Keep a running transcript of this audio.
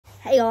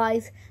Hey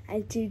guys,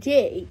 and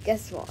today,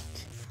 guess what?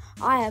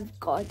 I have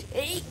got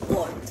a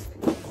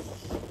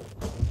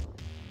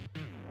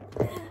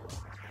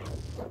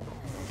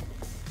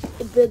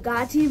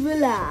Bugatti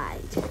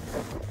Lego,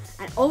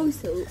 and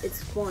also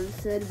it's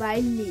sponsored by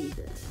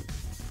Lego.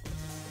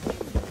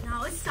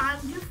 Now it's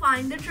time to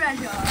find the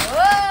treasure.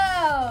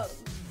 Whoa!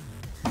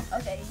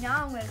 Okay,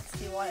 now I'm going to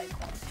see what I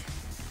got.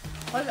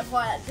 First of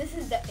all, this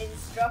is the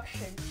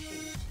instruction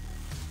sheet.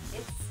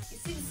 It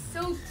seems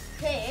so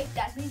thick,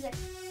 that means that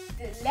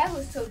the Lego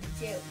is so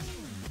detailed.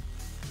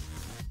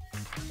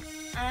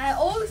 And I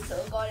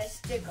also got a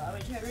sticker,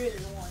 which I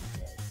really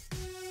wanted.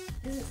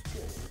 This is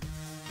good.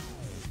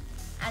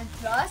 And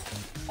plus,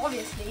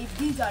 obviously,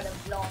 these are the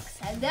blocks.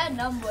 And they're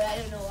numbered, I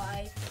don't know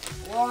why.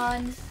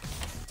 1,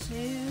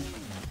 2,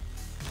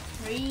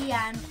 3,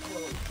 and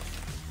 4.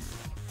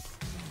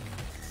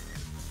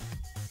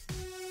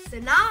 So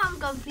now I'm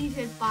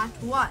completed part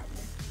 1.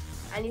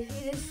 And you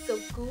see, this is so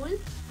cool.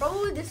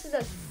 Probably this is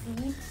a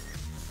seat.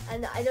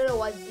 And I don't know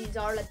what these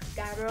are, like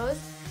cameras.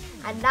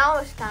 And now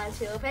it's time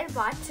to open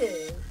part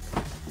 2.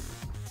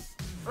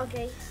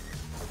 Okay.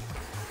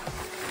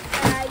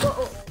 And I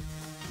go.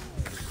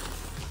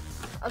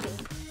 Okay.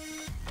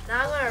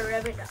 Now I'm gonna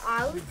rip it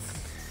out.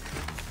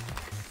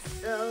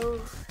 So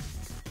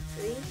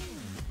 3,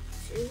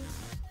 2,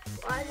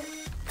 1.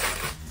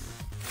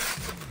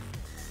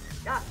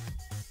 Done.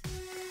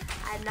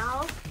 And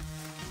now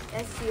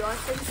let's see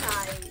what's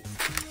inside.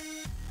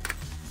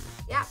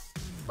 Yeah.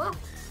 Whoa.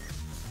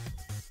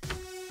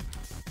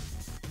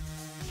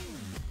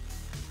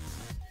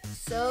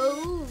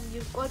 So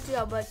you've got to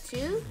number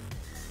 2,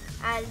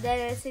 and then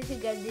let's see if you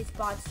get these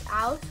parts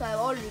out. So I've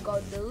already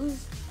got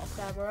those off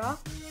camera.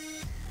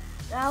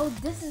 Now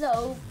this is the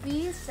old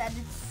piece, and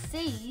it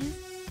says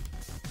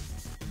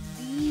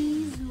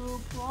these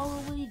will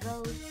probably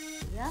go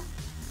here.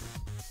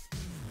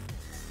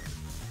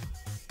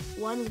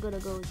 One is gonna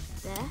go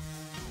there.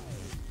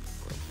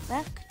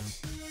 Perfect.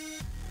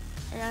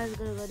 And I was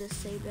gonna go the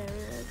same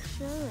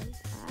direction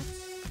like that.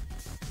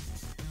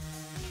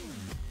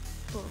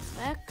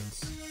 Perfect.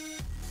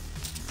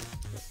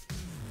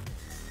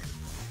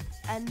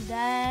 And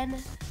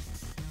then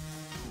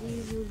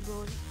these will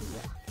go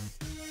here.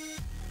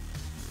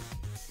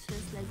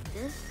 Just like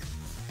this.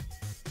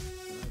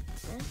 Like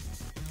this.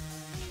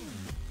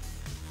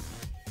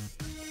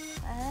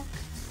 Perfect.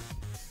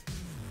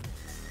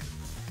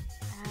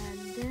 And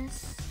this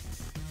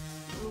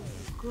will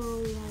go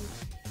right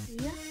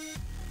here.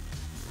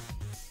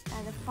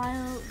 And the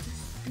final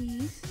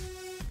piece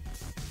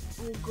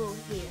will go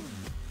here.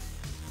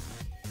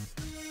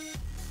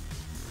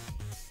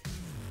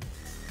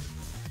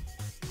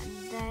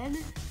 Then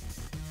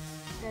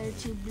there are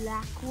 2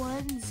 black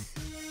ones.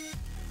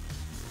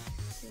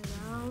 So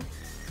now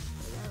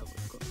we'll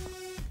go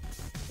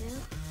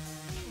here.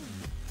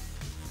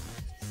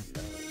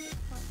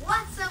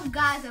 What's up,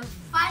 guys? I've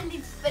finally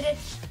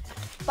finished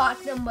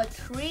part number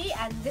 3,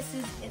 and this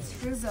is its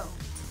result.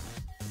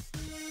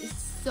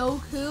 It's so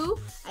cool,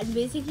 and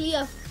basically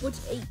I've put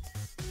a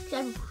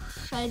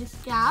shed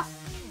cap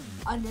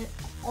on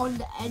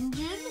the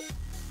engine.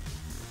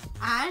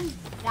 And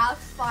now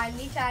it's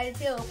finally time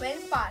to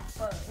open part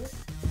 4.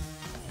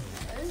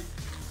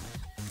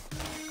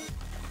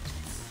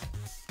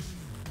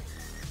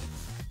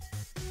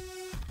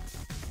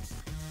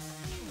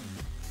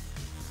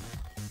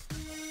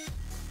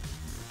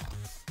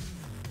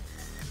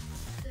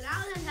 So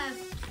now that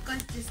I've got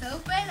this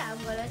open, I'm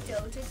gonna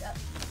tilt it up.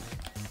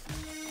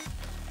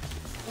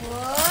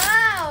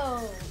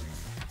 Wow!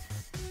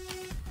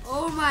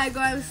 Oh my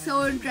god, I'm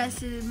so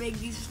interested in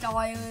making these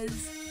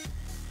tires.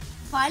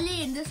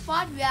 Finally, in this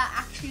part, we are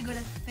actually going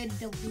to fit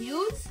the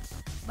wheels,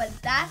 but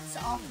that's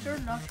after,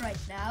 not right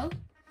now.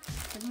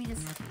 Let me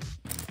just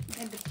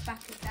get the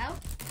packet out.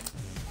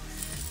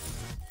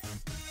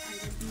 And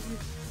let me do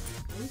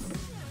this.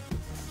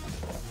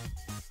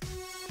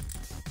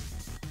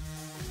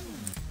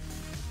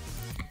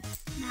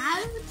 Now,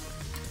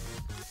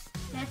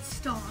 let's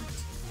start.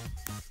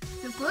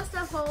 So first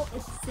of all,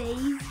 it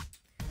says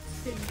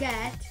to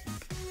get,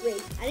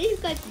 wait, I need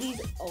to cut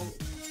these off.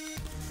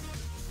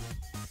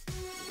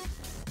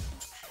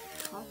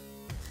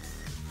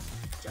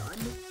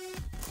 Done.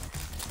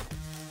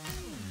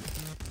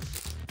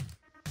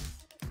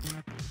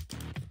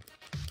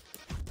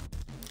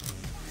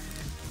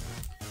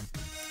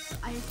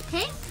 I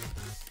think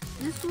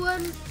this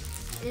one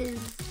is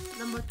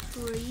number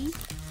 3. I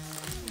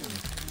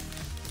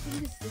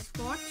think it's this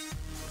part.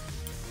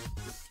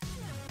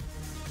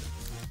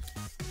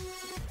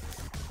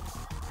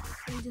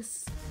 We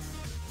just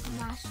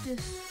mash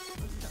this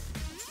on the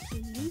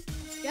thingy.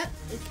 Yep,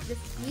 it's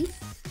this piece,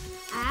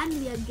 and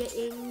we are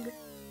getting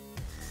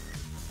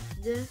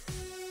this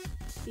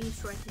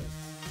piece right here.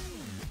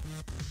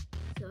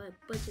 So I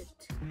put it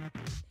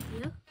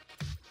here.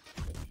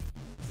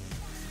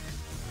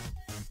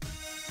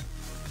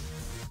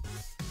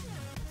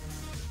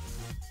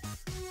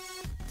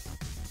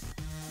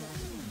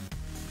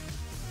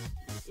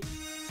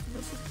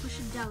 Let's just push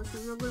it down. So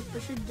I'm not going to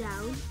push it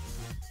down.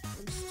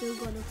 I'm still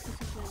going to put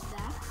it like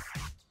that.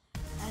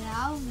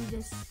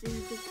 this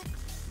is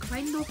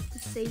kind of the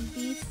same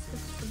piece,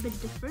 it's a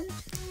bit different.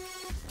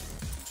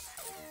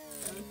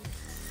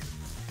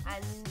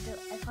 And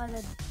I found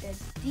that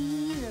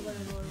these are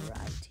gonna go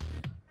right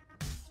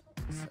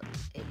here. So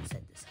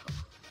inside this hole.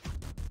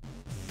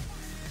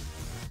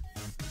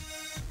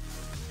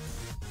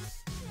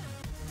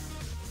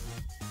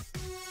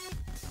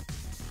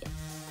 Yeah.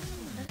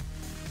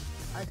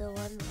 Other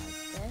one right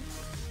there.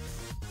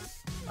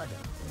 Other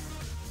hole.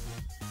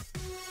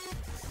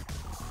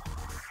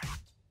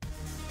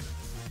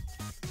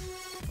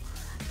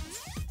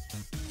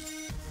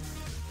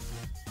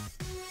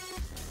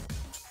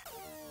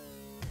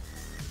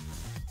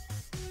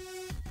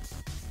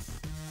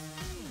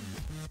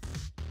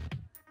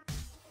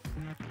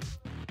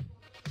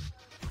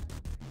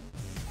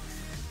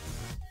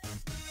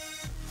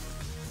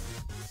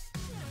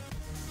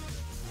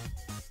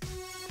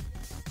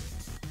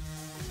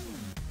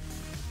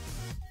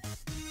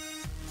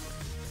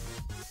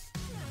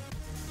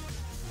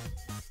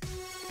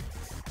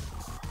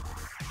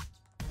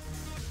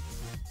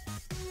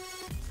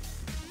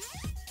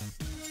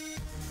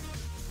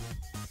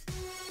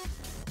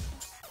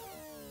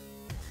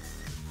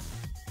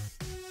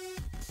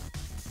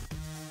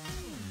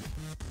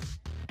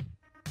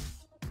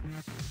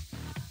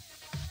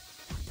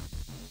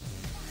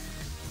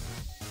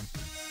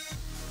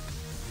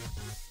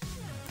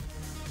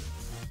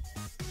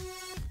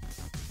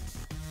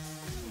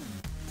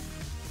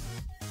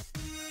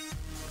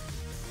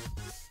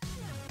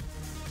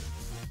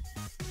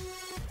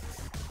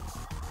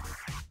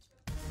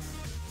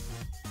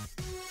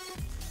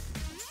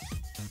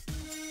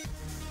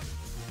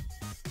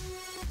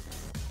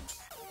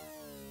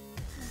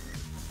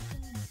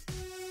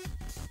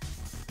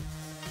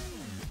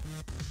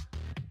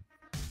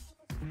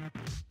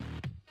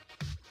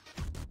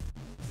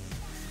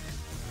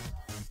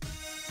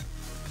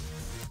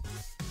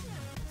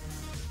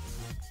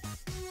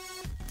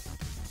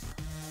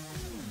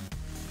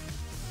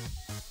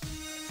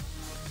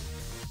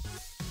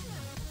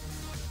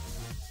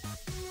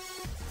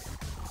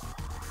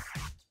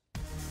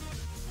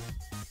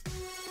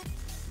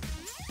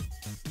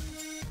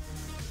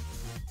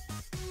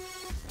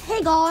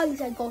 Hey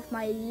guys, I got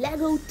my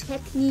Lego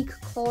technique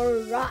car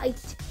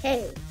right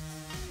here.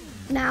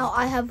 Now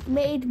I have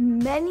made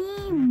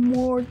many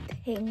more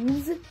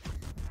things,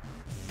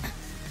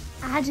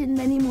 added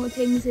many more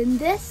things in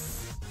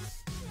this.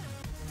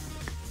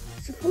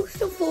 So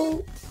first of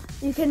all,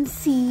 you can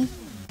see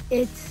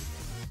its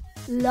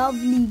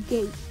lovely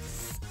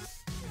gates.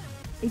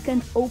 It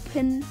can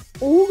open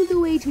all the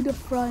way to the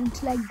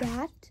front like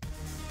that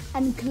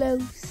and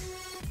close.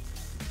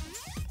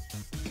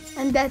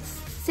 And that's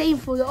same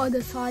for the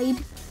other side.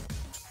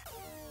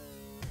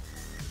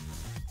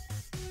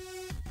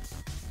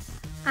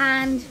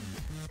 And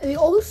we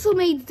also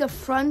made the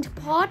front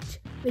part,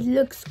 which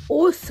looks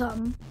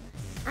awesome,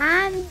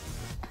 and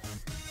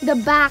the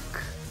back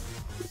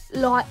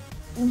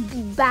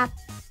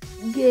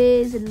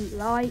gears and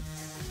lights.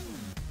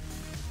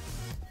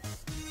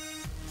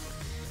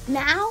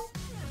 Now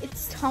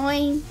it's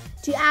time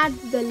to add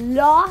the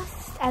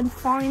last and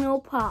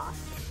final part,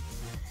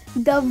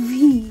 the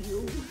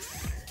wheels.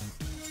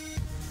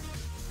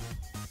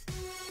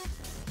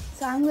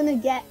 So I'm gonna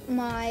get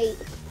my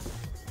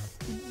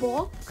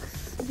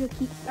box to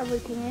keep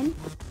everything in.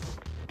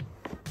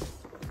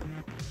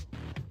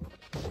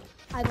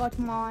 I got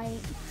my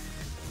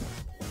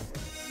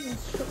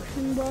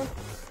instruction box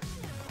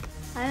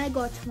and I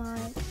got my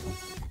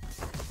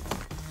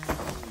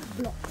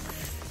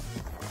blocks.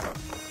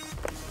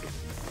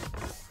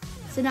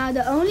 So now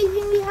the only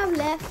thing we have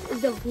left is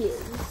the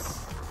wheels,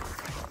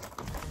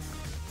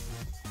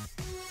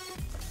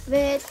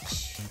 which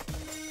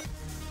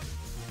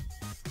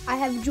I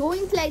have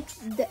joined like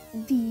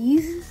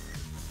these,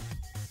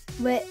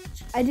 which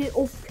I did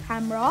off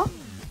camera.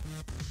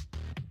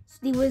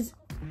 So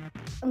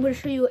I'm going to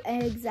show you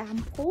an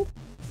example.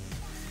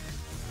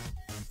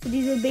 So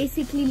these were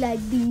basically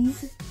like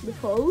these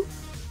before,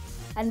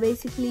 and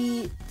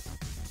basically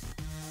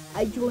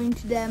I joined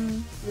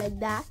them like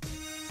that.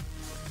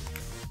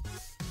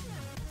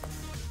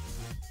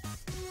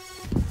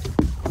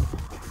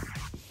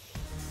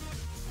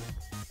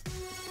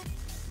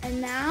 And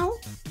now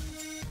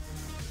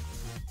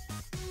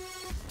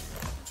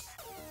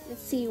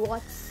let's see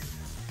what's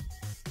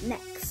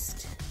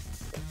next.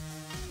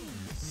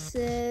 So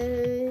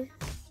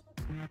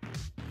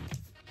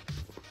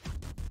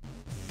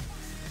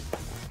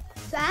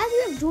as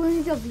we have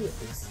joined the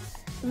wheels,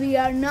 we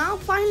are now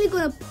finally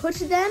going to put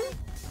them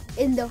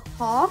in the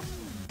hub.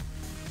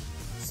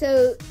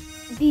 So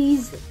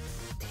these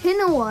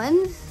thinner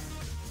ones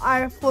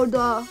are for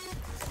the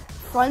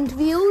front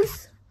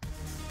wheels.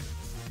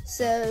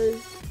 So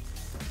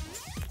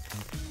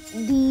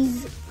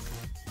these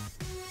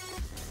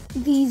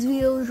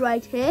wheels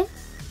right here,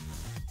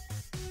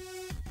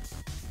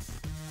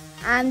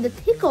 and the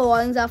thicker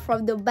ones are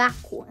from the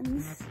back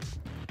ones.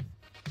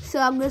 So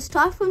I'm going to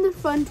start from the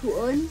front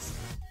ones.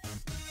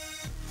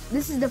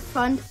 This is the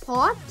front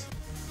part,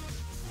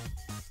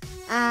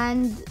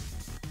 and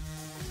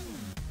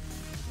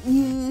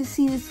you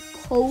see this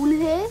pole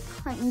here,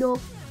 kind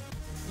of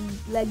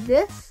like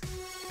this.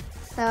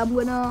 So I'm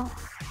gonna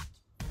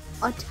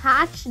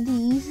attach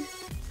these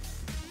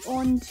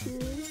onto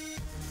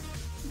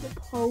the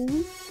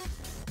pole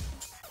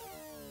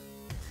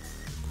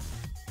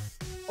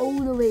all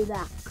the way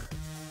back.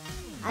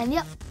 And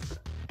yep,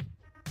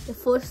 the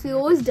first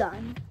row is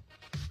done.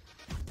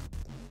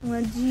 I'm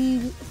gonna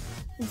do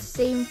the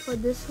same for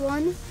this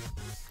one.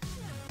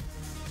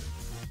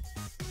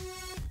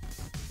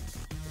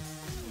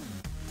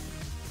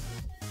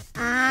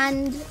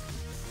 And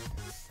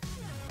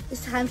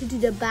it's time to do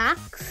the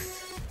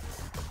backs.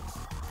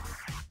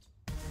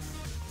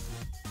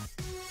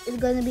 It's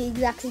gonna be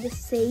exactly the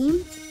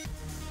same.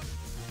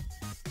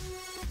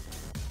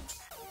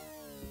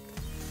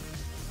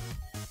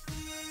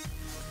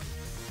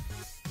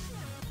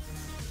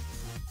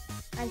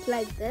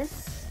 Like this.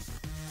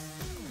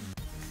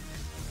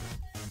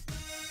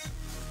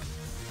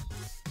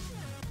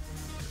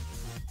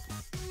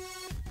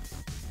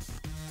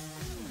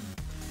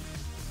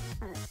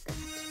 Like that.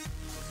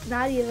 So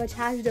now you've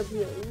attached the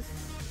wheels.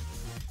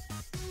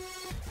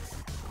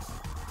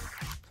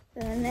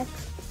 The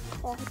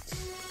next part.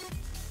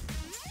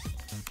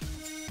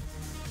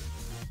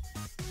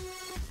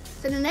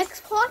 So the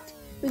next part,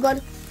 we got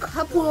a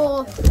couple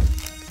of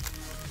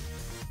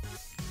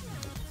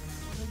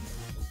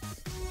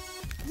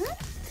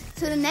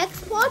So the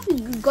next part, we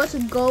got to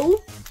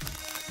go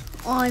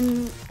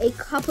on a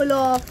couple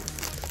of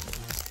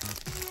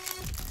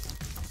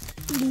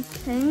these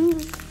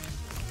things.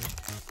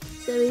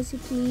 So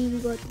basically, we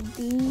got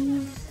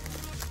these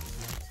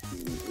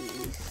and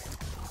these.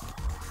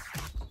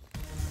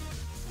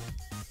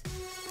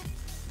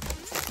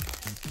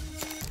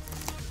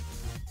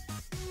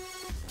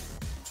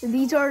 So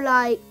these are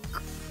like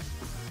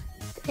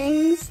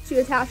things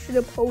to attach to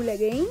the pole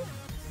again.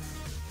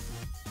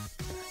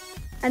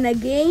 And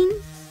again,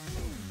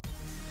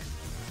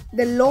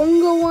 the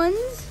longer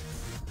ones,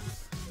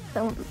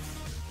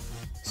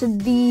 so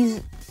these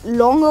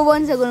longer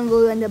ones are going to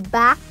go in the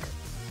back,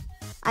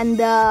 and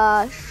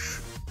the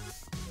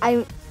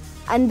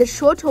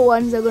shorter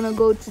ones are going to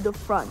go to the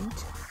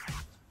front.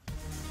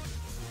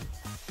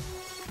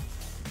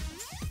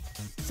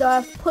 So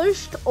I've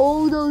pushed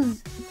all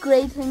those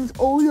grey things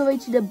all the way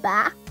to the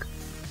back.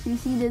 So you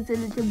see there's a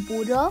little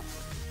border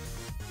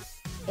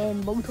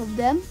in both of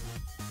them.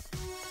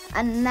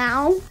 And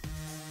now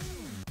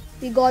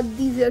we got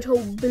these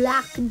little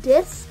black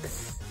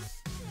discs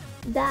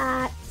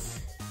that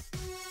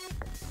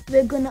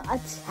we're gonna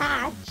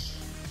attach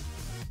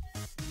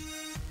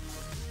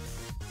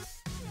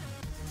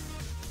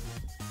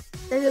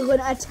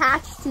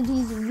to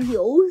these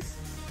wheels,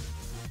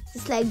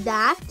 just like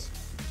that.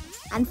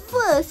 And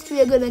first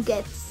we are gonna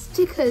get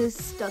stickers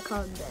stuck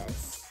on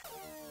this.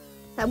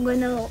 So I'm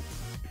gonna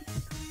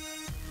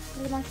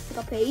put my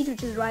sticker page,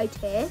 which is right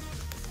here.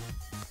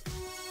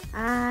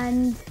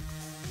 And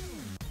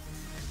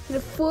the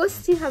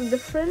first you have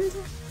different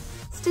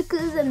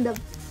stickers and the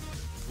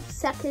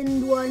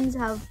second ones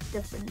have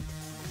different.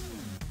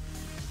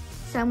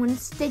 So I'm going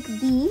to stick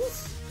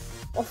these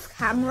off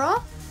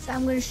camera. So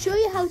I'm going to show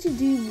you how to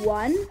do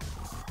one.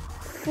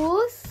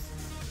 First,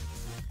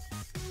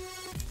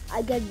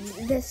 I get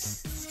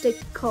this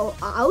sticker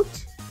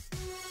out.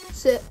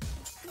 So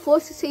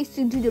first it says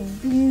to do the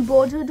blue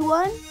bordered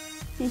one.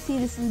 So you see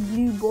this is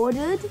blue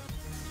bordered.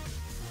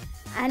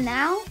 And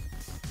now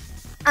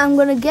I'm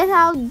gonna get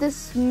out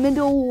this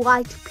middle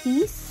white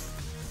piece.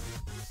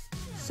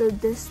 So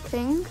this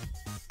thing.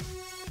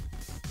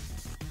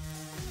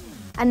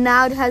 And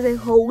now it has a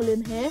hole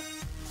in here.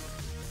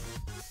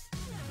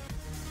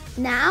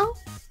 Now,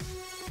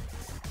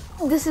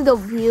 this is the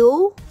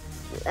wheel,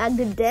 like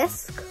the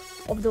disc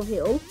of the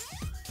wheel.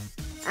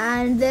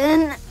 And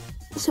then,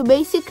 so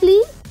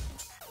basically,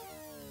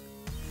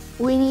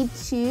 we need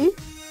to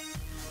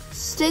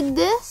stick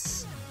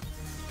this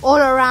all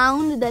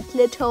around that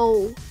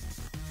little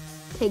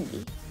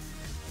thingy.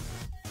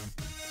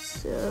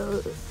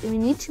 So we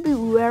need to be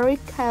very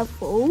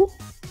careful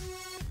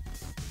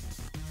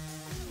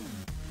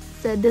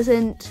so it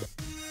doesn't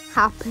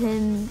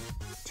happen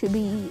to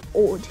be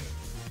odd.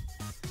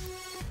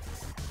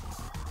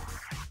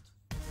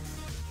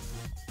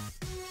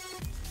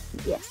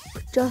 Yeah,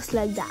 just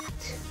like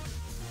that.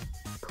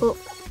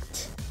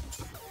 Perfect.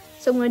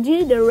 So I'm going to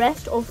do the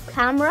rest off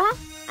camera,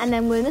 and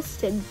I'm going to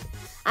stick, and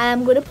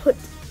I'm going to put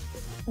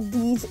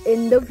these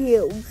in the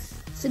wheels.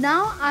 So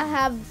now I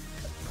have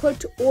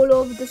put all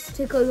of the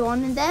stickers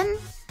on them,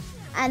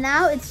 and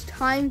now it's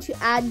time to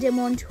add them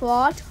onto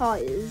our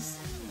tires.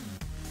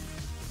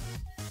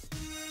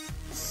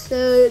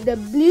 So the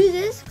blue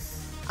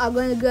discs are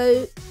going to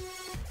go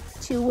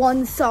to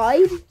one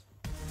side.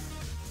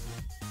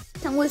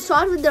 So I'm going to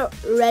start with the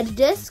red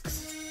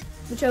discs,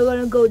 which are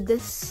going to go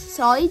this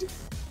side.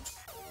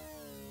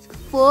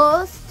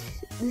 First,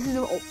 this is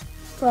the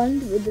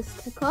front with the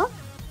sticker,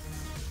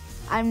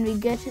 and we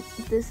get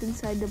this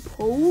inside the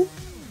pole,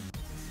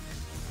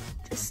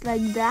 just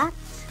like that.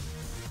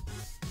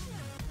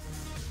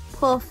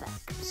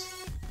 Perfect.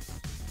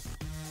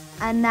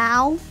 And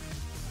now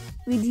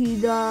we do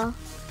the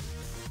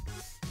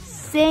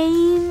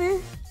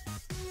same.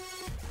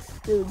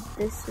 Do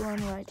this one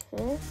right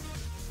here.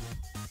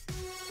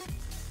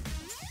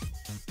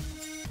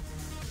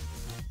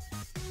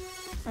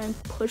 And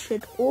push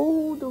it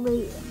all the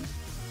way in.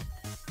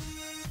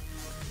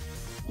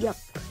 Yep,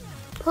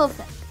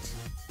 perfect.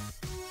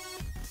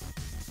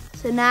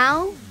 So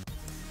now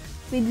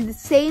we do the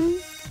same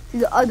to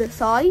the other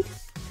side,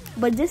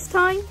 but this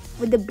time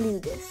with the blue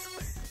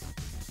discs,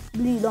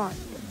 blue line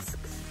discs.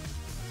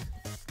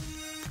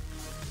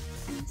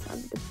 And so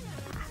the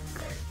back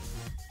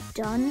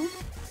done,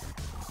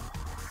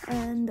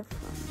 and the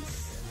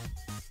fronts.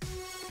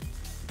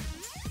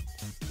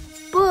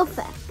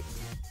 Perfect.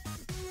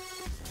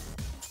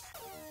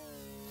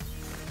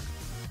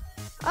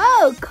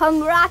 Oh,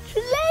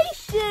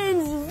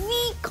 congratulations!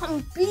 We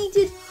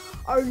completed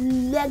our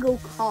Lego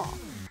car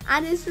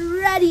and it's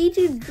ready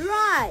to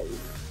drive.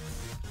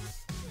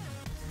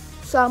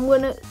 So I'm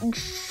gonna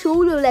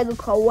show the Lego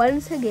car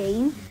once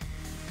again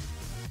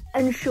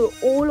and show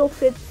all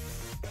of its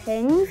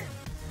things.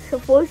 So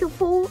first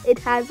of all, it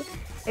has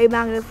a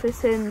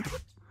magnificent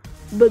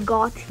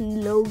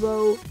Bugatti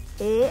logo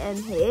here and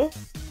here,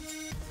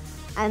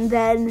 and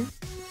then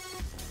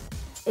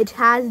it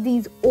has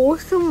these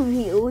awesome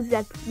wheels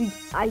that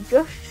I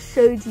just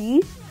showed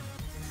you,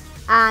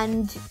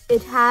 and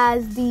it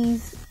has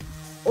these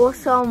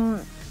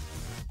awesome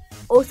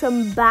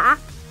back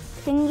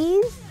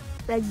thingies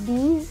like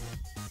these,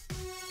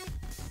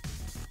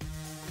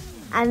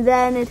 and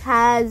then it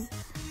has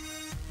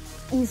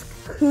these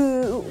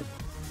cool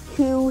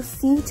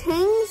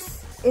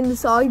seatings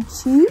inside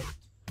too.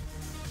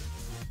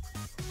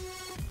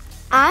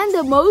 And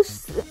the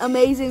most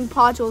amazing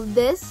part of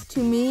this to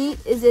me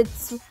is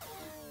its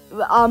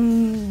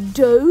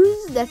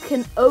doors that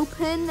can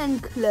open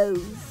and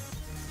close.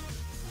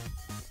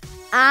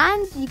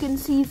 And you can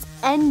see its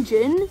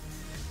engine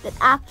that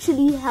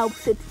actually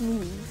helps it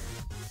move.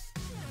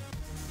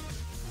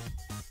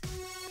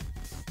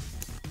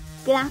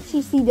 You can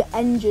actually see the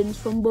engines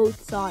from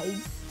both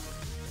sides.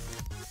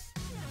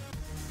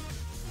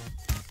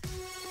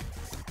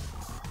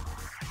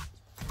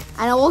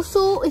 And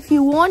also, if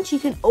you want, you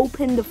can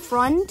open the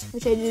front,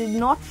 which I did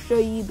not show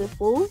you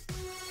before,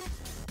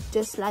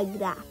 just like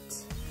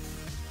that.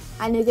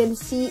 And you can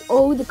see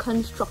all the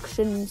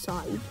construction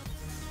inside.